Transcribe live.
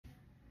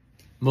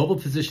Mobile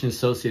Physician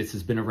Associates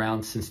has been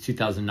around since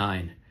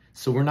 2009,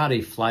 so we're not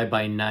a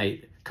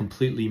fly-by-night,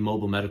 completely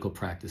mobile medical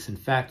practice. In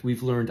fact,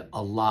 we've learned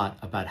a lot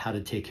about how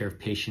to take care of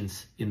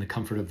patients in the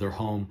comfort of their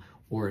home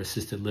or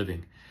assisted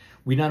living.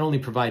 We not only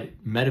provide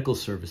medical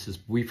services,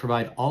 but we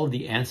provide all of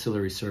the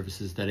ancillary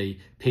services that a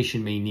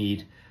patient may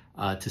need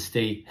to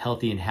stay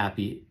healthy and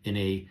happy in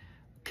a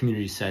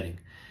community setting.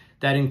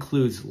 That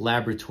includes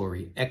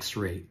laboratory,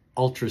 x-ray,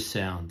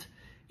 ultrasound,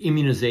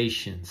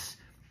 immunizations,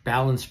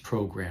 balance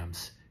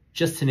programs,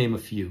 just to name a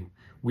few.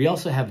 We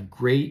also have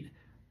great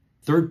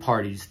third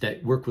parties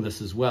that work with us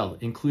as well,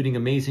 including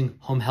amazing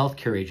home health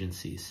care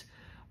agencies,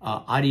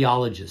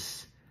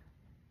 audiologists,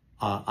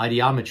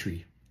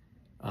 audiometry,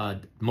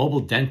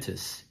 mobile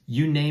dentists,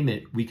 you name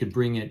it, we could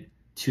bring it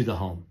to the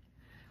home.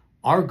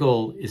 Our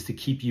goal is to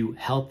keep you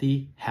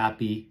healthy,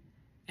 happy,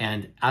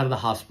 and out of the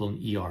hospital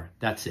and ER.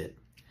 That's it.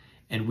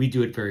 And we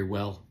do it very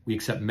well. We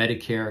accept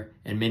Medicare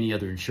and many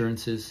other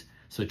insurances.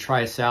 So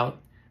try us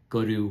out.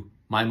 Go to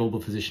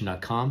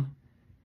mymobilephysician.com